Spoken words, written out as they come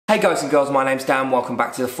Hey guys and girls, my name's Dan, welcome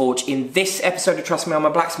back to The Forge. In this episode of Trust Me, I'm a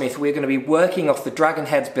Blacksmith, we're going to be working off the Dragon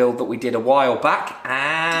Heads build that we did a while back,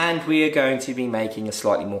 and we are going to be making a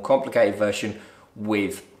slightly more complicated version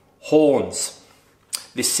with horns.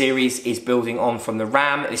 This series is building on from the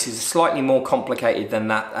Ram. This is slightly more complicated than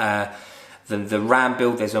that, than the Ram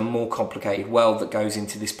build. There's a more complicated world that goes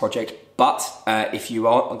into this project, but if you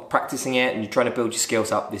are practicing it and you're trying to build your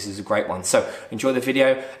skills up, this is a great one. So enjoy the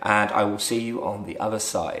video and I will see you on the other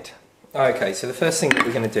side. Okay, so the first thing that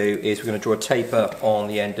we're going to do is we're going to draw a taper on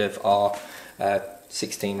the end of our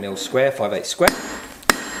 16mm square, 5/8 square.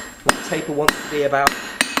 The taper wants to be about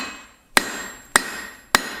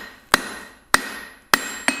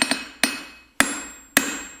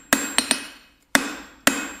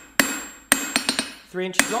 3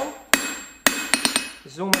 inches long.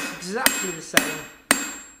 This is almost exactly the same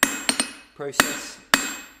process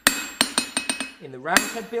in the round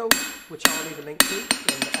head build, which I'll leave a link to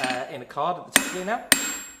in a card at the top here now.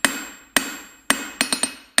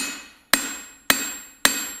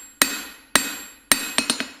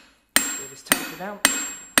 Pull this taper down.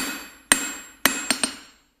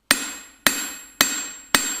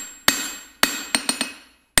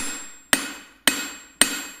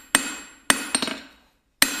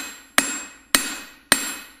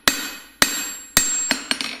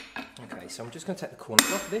 Okay, so I'm just going to take the corner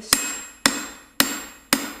off this,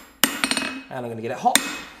 and I'm going to get it hot.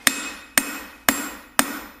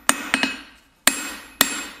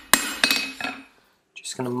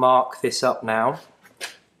 Just going to mark this up now.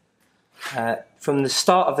 From the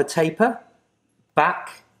start of the taper,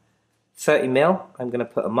 back 30mm, I'm going to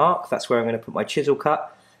put a mark. That's where I'm going to put my chisel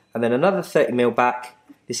cut. And then another 30mm back,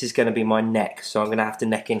 this is going to be my neck. So I'm going to have to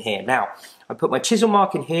neck in here. Now, I put my chisel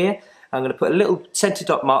mark in here. I'm going to put a little centre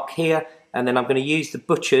dot mark here, and then I'm going to use the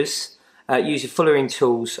butcher's, use the fullering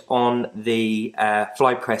tools on the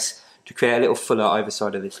fly press to create a little fuller either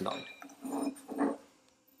side of this line.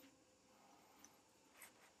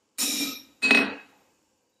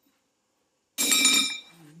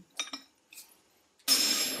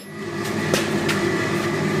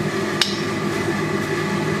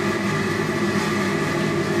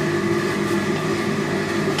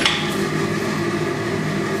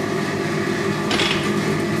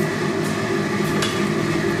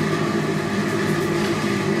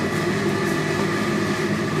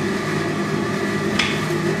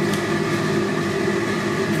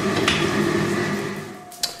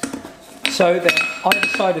 So then either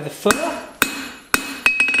side of the fuller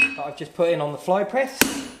that I've just put in on the fly press,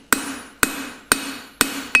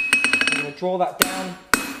 I'm going to draw that down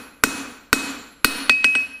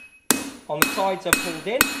on the sides I've pulled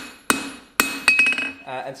in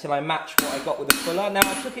until I match what I got with the fuller. Now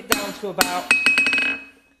I took it down to about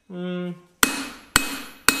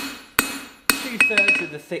 2/3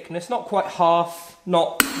 of the thickness, not quite half,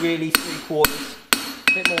 not really 3/4,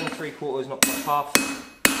 a bit more than 3/4, not quite half.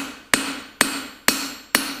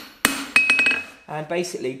 And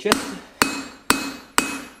basically just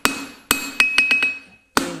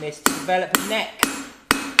doing this to develop a neck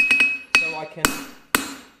so I can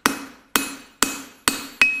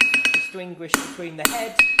distinguish between the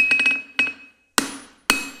head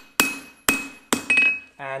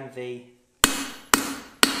and the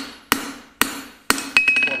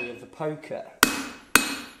body of the poker.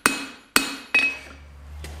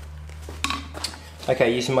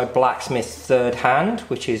 Okay, using my Blacksmith third hand,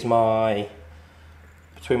 which is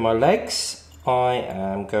between my legs, I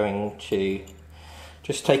am going to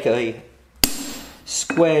just take a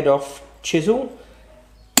squared off chisel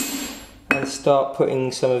and start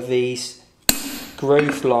putting some of these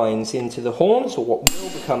growth lines into the horns, or what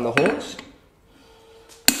will become the horns.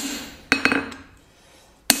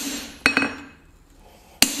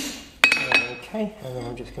 Okay, and then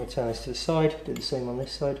I'm just going to turn this to the side, do the same on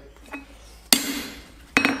this side.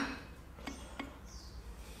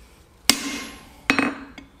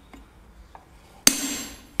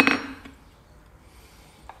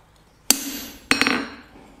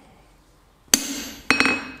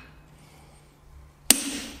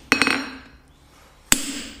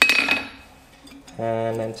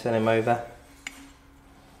 And then turn him over.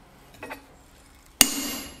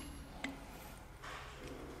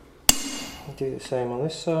 Do the same on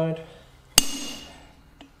this side.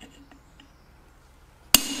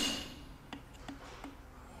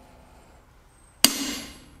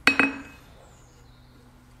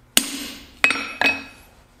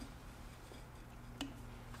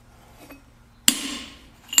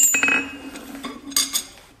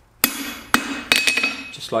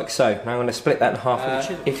 Like so. Now I'm going to split that in half.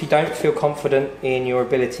 If you don't feel confident in your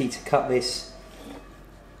ability to cut this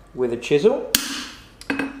with a chisel,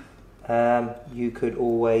 You could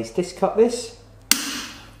always discut this,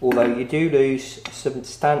 although you do lose a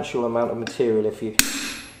substantial amount of material if you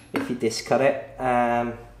discut it,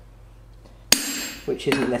 which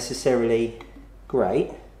isn't necessarily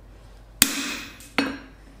great.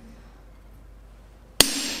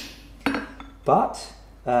 But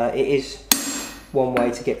it is one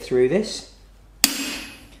way to get through this.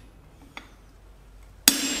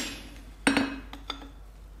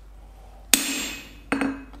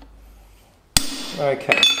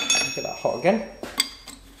 Okay, get that hot again.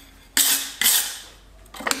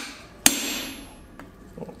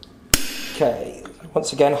 Okay,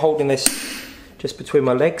 once again holding this just between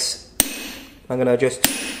my legs, I'm going to just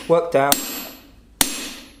work down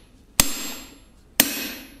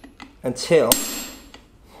until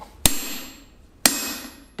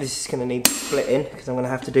this is going to need splitting, because I'm going to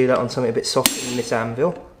have to do that on something a bit softer than this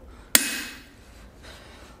anvil.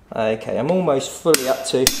 Okay, I'm almost fully up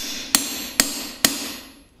to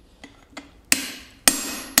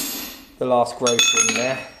the last growth in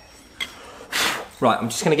there. Right, I'm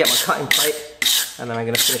just going to get my cutting plate and then I'm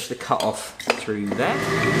going to finish the cut off through there.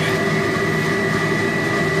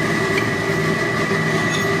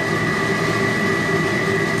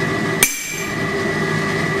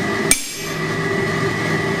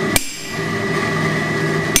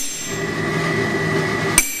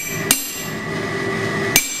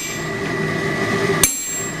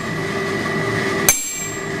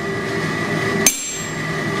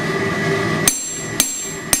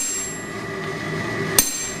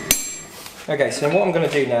 Okay, so what I'm going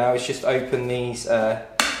to do now is just open these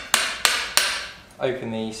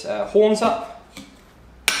horns up.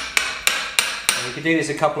 And you can do this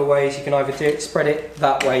a couple of ways. You can either do it, spread it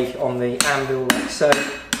that way on the anvil like so,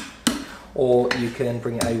 or you can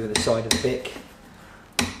bring it over the side of the bick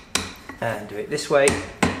and do it this way,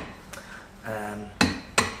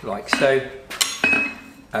 like so.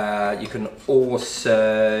 You can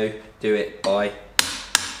also do it by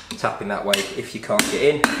tapping that way if you can't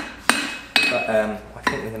get in. But I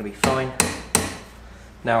think we're going to be fine.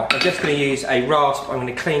 Now I'm just going to use a rasp. I'm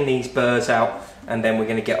going to clean these burrs out and then we're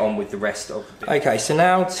going to get on with the rest of the bit. Okay, so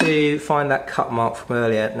now to find that cut mark from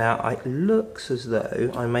earlier. Now it looks as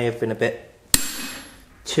though I may have been a bit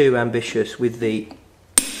too ambitious with the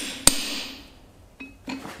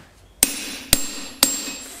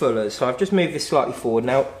fullers. So I've just moved this slightly forward.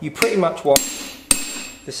 Now you pretty much want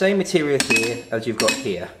the same material here as you've got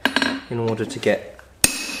here in order to get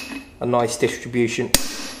a nice distribution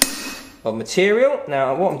of material.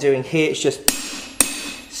 Now what I'm doing here is just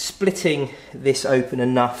splitting this open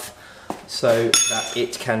enough so that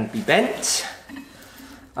it can be bent.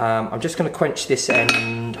 I'm just going to quench this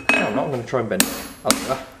end. No, I'm not going to try and bend it.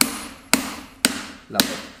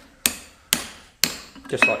 Love it.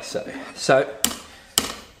 Just like so. So,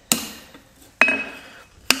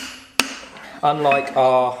 unlike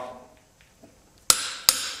our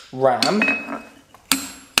ram,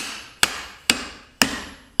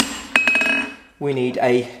 we need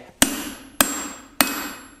a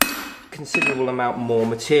considerable amount more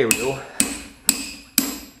material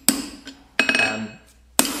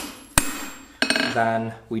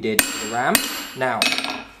than we did for the ram. Now,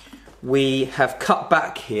 we have cut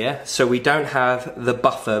back here, so we don't have the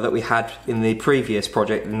buffer that we had in the previous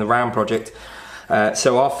project, in the ram project.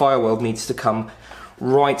 So our fireweld needs to come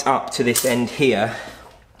right up to this end here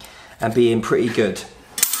and be in pretty good.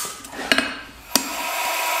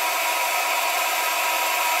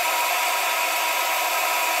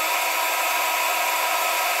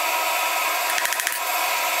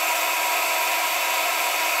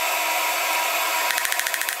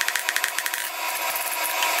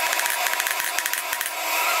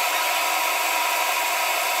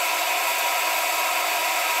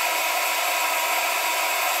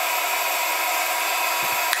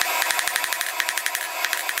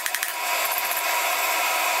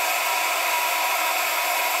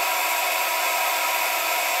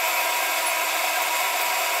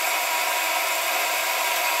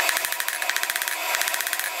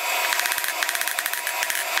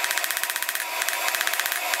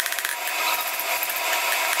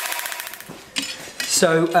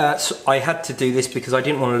 So I had to do this because I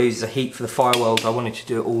didn't want to lose the heat for the fireweld. I wanted to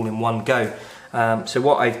do it all in one go. So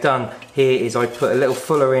what I've done here is I put a little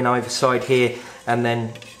fuller in either side here and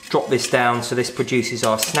then drop this down so this produces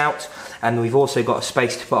our snout, and we've also got a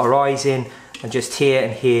space to put our eyes in, and just here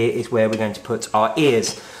and here is where we're going to put our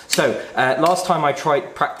ears. So last time I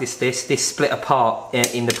practiced this split apart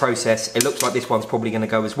in the process. It looks like this one's probably going to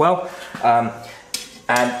go as well.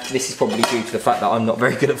 And this is probably due to the fact that I'm not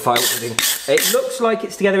very good at firewalding. It looks like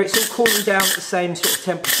it's together, it's all cooling down at the same sort of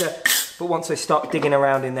temperature, but once I start digging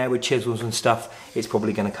around in there with chisels and stuff, it's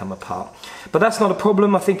probably going to come apart. But that's not a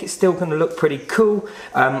problem. I think it's still going to look pretty cool.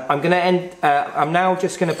 I'm now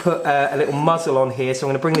just going to put a little muzzle on here, so I'm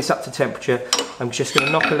going to bring this up to temperature. I'm just going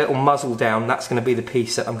to knock a little muzzle down. That's going to be the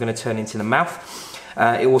piece that I'm going to turn into the mouth.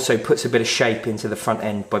 It also puts a bit of shape into the front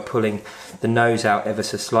end by pulling the nose out ever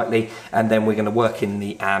so slightly, and then we're going to work in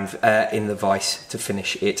the vise to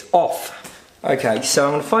finish it off. Okay, so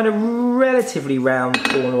I'm going to find a relatively round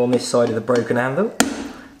corner on this side of the broken anvil,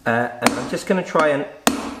 and I'm just going to try and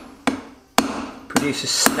produce a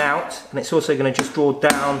snout, and it's also going to just draw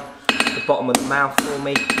down the bottom of the mouth for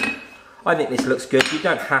me. I think this looks good. You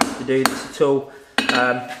don't have to do this at all.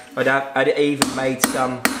 I'd even made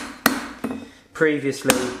some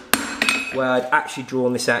previously where I'd actually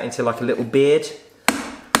drawn this out into like a little beard,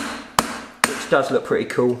 which does look pretty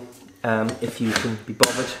cool if you can be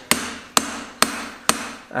bothered.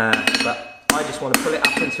 But I just want to pull it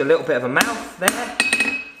up into a little bit of a mouth there,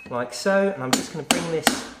 like so, and I'm just going to bring this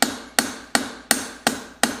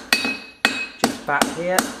just back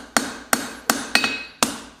here.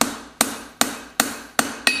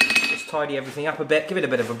 Just tidy everything up a bit, give it a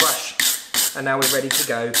bit of a brush, and now we're ready to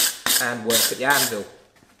go and work at the anvil.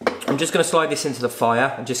 I'm just going to slide this into the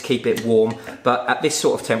fire and just keep it warm, but at this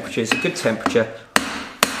sort of temperature, it's a good temperature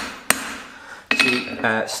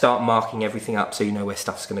to start marking everything up so you know where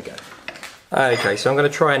stuff's going to go. Okay, so I'm going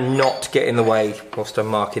to try and not get in the way whilst I'm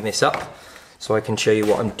marking this up so I can show you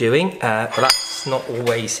what I'm doing, but that's not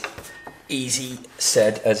always easy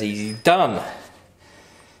said as easy done.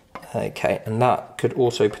 Okay, and that could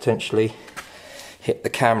also potentially hit the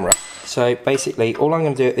camera. So basically all I'm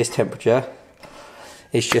going to do at this temperature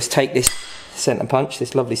is just take this centre punch,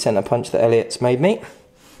 this lovely centre punch that Elliot's made me,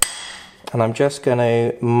 and I'm just going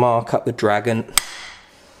to mark up the dragon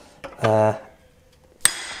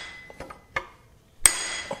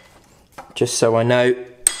just so I know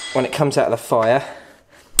when it comes out of the fire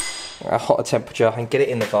at a hotter temperature I can get it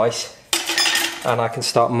in the vise and I can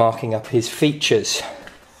start marking up his features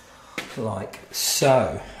like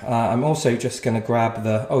so. I'm also just going to grab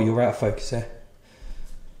the, oh, you're out of focus there.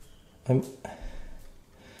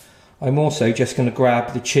 I'm also just going to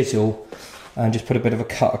grab the chisel and just put a bit of a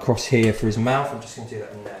cut across here for his mouth. I'm just going to do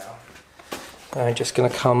that now. I'm just going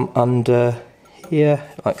to come under here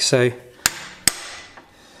like so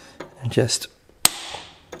and just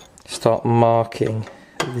start marking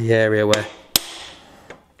the area where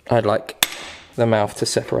I'd like the mouth to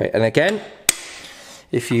separate. And again,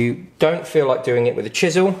 if you don't feel like doing it with a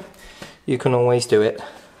chisel, you can always do it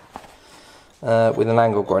with an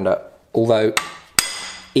angle grinder. Although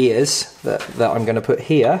ears that I'm going to put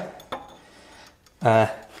here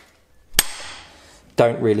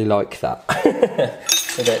don't really like that.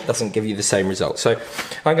 So that doesn't give you the same result. So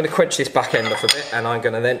I'm going to quench this back end off a bit, and I'm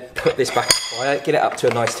going to then put this back on fire, get it up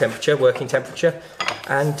to a nice temperature, working temperature,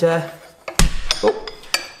 and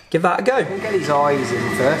give that a go. We'll get his eyes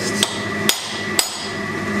in first.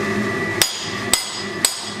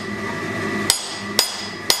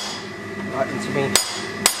 Right into me,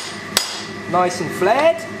 nice and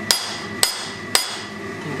flared.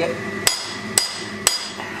 You can get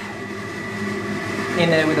in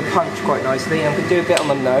there with a punch quite nicely. I'm going to do a bit on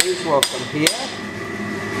the nose whilst I'm here.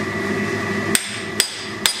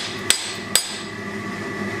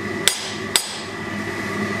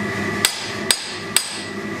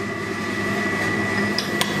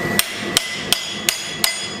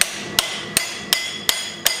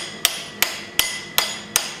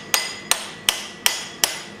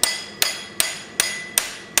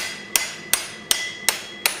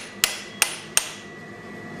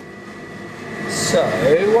 So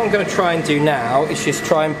what I'm going to try and do now is just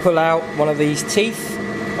try and pull out one of these teeth,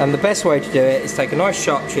 and the best way to do it is take a nice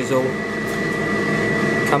sharp chisel,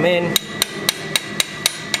 come in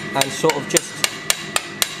and sort of just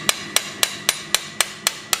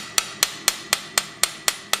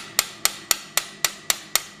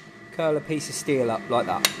curl a piece of steel up like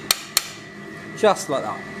that, just like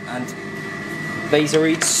that. And these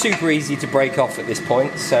are super easy to break off at this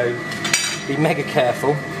point, so be mega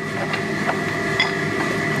careful.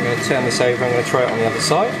 I'm going to turn this over, I'm going to try it on the other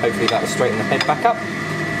side. Hopefully that will straighten the head back up.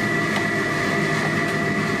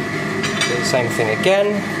 Do the same thing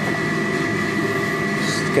again.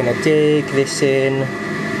 Just going to dig this in.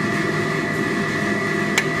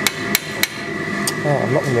 Oh,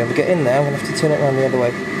 I'm not going to be able to get in there, I'm going to have to turn it around the other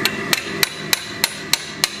way.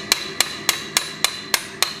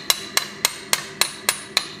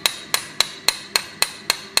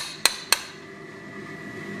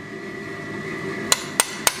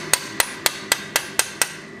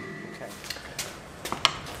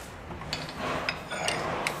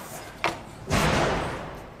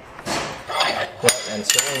 And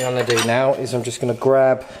so what I'm going to do now is I'm just going to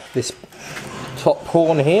grab this top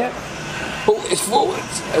horn here, pull this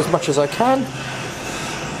forwards as much as I can,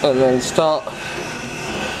 and then start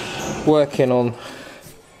working on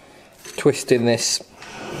twisting this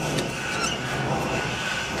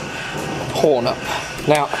horn up.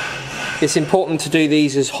 Now it's important to do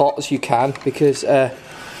these as hot as you can, because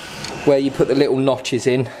where you put the little notches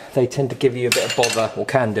in, they tend to give you a bit of bother, or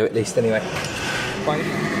can do at least anyway.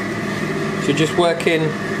 So just working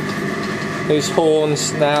those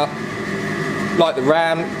horns. Now, like the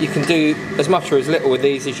ram, you can do as much or as little with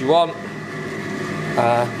these as you want.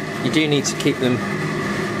 You do need to keep them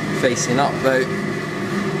facing up though.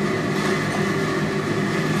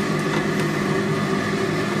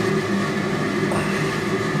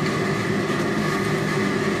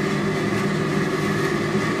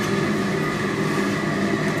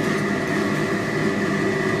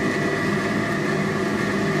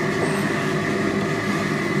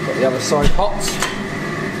 The other side hot.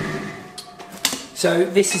 So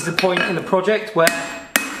this is the point in the project where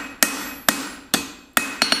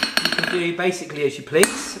you can do basically as you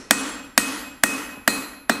please.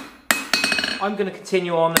 I'm going to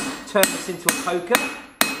continue on and turn this into a poker.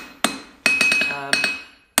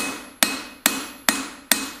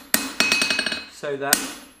 So that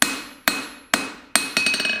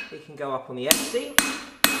it can go up on the FC.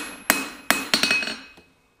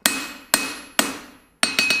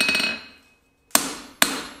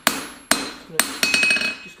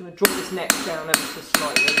 Just going to draw this neck down ever so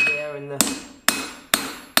slightly here in the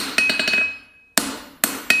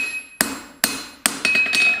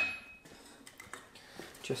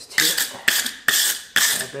just here,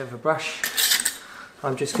 a bit of a brush.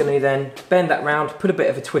 I'm just going to then bend that round, put a bit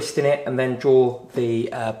of a twist in it, and then draw the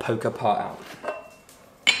poker part out.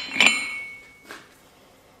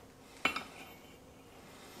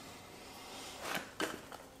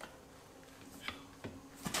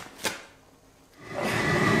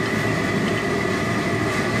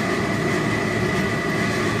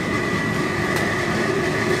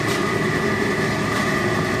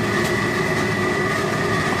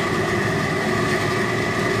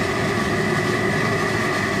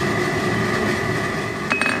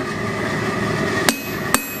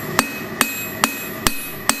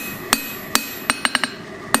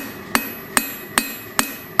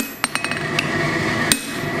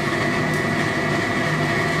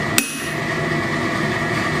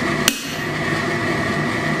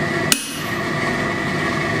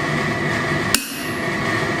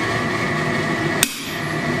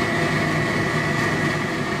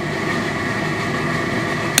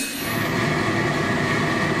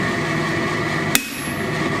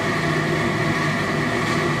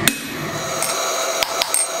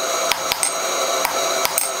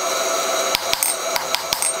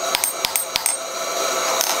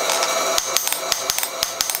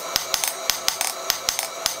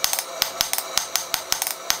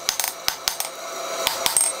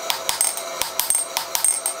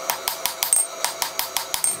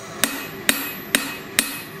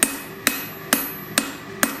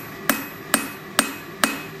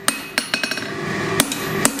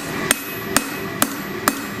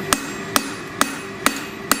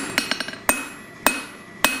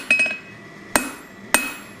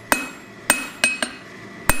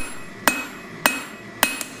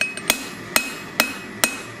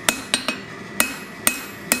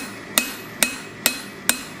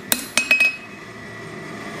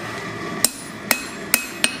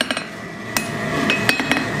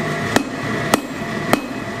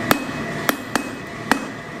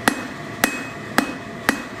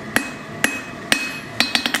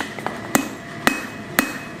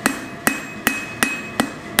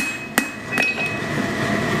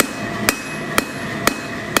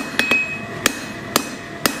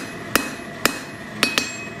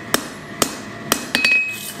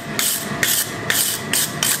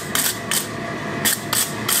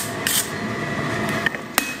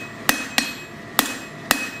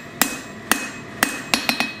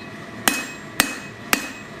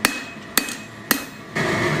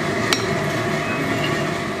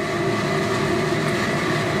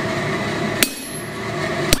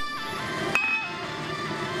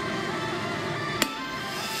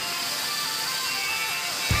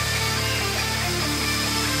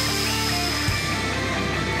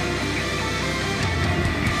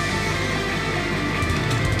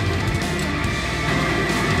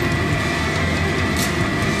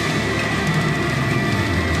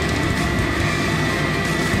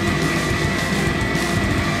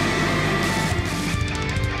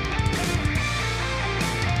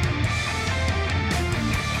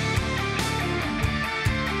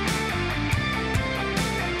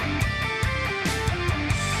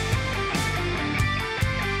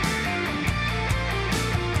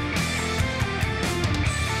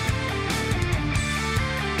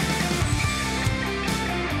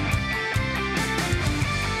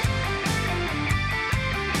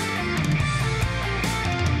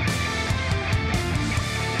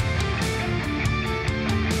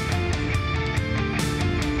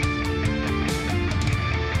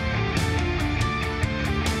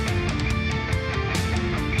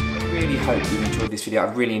 really hope you enjoyed this video.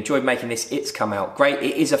 I've really enjoyed making this. It's come out great.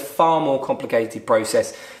 It is a far more complicated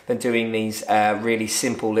process than doing these really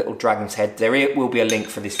simple little dragon's head. There will be a link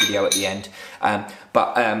for this video at the end.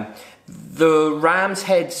 The ram's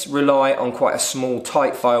heads rely on quite a small,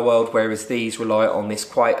 tight fire weld, whereas these rely on this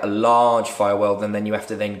quite a large fire weld, and then you have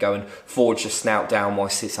to then go and forge the snout down while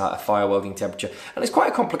it sits at a fire welding temperature. And it's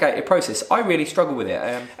quite a complicated process. I really struggle with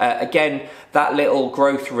it. Again, that little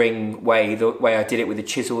growth ring way, the way I did it with the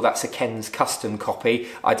chisel, that's a Ken's custom copy.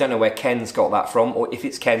 I don't know where Ken's got that from, or if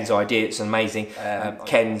it's Ken's idea, it's amazing.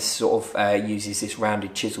 Ken's sort of uses this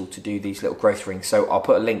rounded chisel to do these little growth rings. So I'll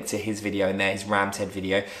put a link to his video in there, his ram's head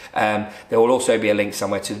video. There will also be a link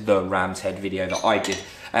somewhere to the ram's head video that I did.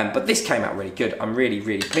 But this came out really good. I'm really,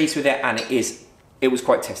 really pleased with it, and it was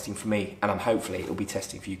quite testing for me, and hopefully it'll be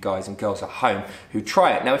testing for you guys and girls at home who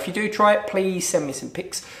try it. Now, if you do try it, please send me some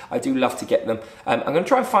pics. I do love to get them. I'm going to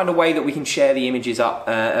try and find a way that we can share the images up,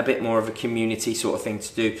 a bit more of a community sort of thing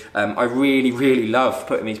to do. I really, really love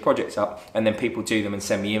putting these projects up, and then people do them and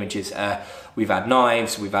send me images. We've had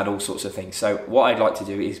knives, we've had all sorts of things. So what I'd like to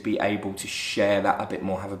do is be able to share that a bit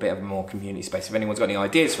more, have a bit of a more community space. If anyone's got any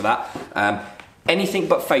ideas for that, anything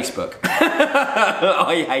but Facebook.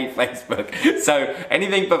 I hate Facebook. So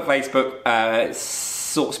anything but Facebook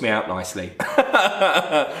sorts me out nicely.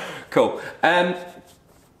 Cool.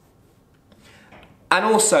 And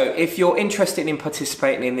also, if you're interested in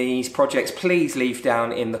participating in these projects, please leave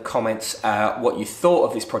down in the comments what you thought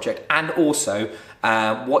of this project, and also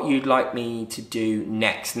what you'd like me to do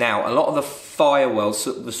next. Now, a lot of the fire welds,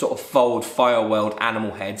 the sort of fold fire weld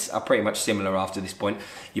animal heads, are pretty much similar after this point.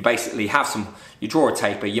 You basically have you draw a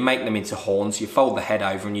taper, you make them into horns, you fold the head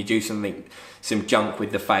over, and you do some junk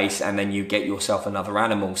with the face, and then you get yourself another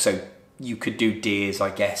animal. So you could do deers,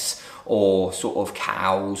 I guess, or sort of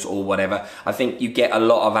cows or whatever. I think you get a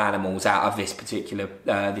lot of animals out of this particular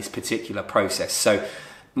process. So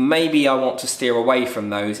maybe I want to steer away from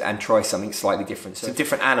those and try something slightly different. So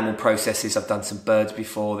different animal processes. I've done some birds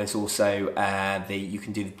before. There's also you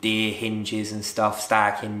can do the deer hinges and stuff,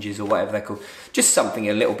 stag hinges or whatever they're called. Just something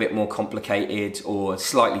a little bit more complicated or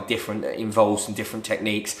slightly different, that involves some different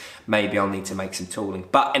techniques. Maybe I'll need to make some tooling.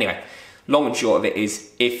 But anyway, long and short of it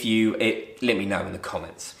is, let me know in the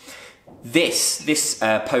comments. This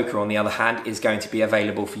poker, on the other hand, is going to be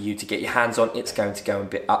available for you to get your hands on. It's going to go a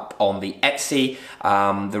bit up on the Etsy.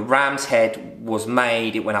 The ram's head was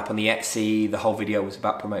made, it went up on the Etsy. The whole video was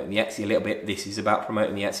about promoting the Etsy a little bit. This is about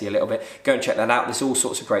promoting the Etsy a little bit. Go and check that out. There's all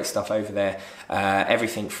sorts of great stuff over there.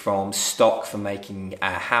 Everything from stock for making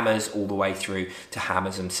hammers all the way through to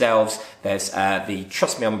hammers themselves. There's the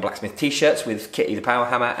Trust Me I'm a Blacksmith t-shirts with Kitty the Power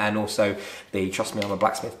Hammer, and also the Trust Me I'm a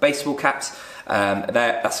Blacksmith baseball caps.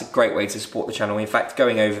 That's a great way to support the channel. In fact,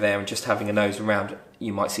 going over there and just having a nose around,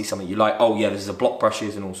 you might see something you like. Oh yeah, there's the block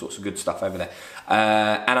brushes and all sorts of good stuff over there.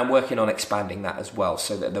 And I'm working on expanding that as well,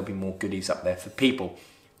 so that there'll be more goodies up there for people.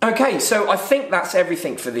 Okay, so I think that's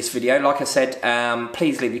everything for this video. Like I said,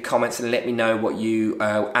 please leave your comments and let me know what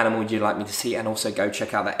animal you'd like me to see, and also go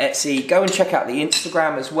check out the Etsy. Go and check out the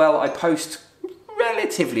Instagram as well. I post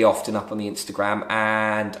relatively often up on the Instagram,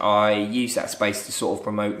 and I use that space to sort of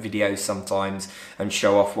promote videos sometimes and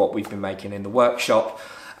show off what we've been making in the workshop.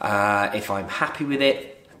 If I'm happy with it,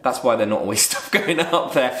 that's why there's not always stuff going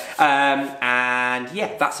up there. And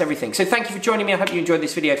yeah, that's everything. So thank you for joining me. I hope you enjoyed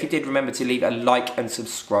this video. If you did, remember to leave a like and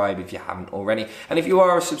subscribe if you haven't already. And if you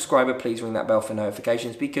are a subscriber, please ring that bell for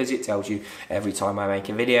notifications, because it tells you every time I make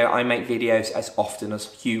a video. I make videos as often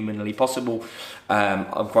as humanly possible.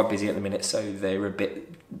 I'm quite busy at the minute, so they're a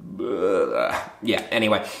bit... yeah,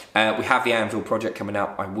 anyway, we have the anvil project coming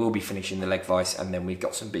up. I will be finishing the leg vise, and then we've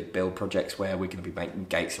got some big build projects where we're going to be making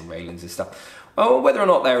gates and railings and stuff. Oh, whether or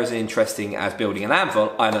not they're as interesting as building an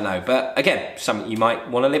anvil, I don't know. But again, something you might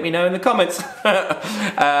want to let me know in the comments.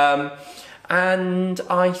 And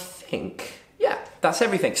I think, yeah, that's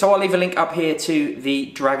everything. So I'll leave a link up here to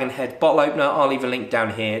the dragon head bottle opener. I'll leave a link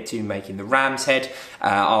down here to making the ram's head.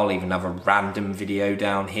 I'll leave another random video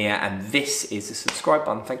down here. And this is the subscribe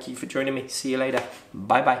button. Thank you for joining me. See you later.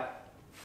 Bye-bye.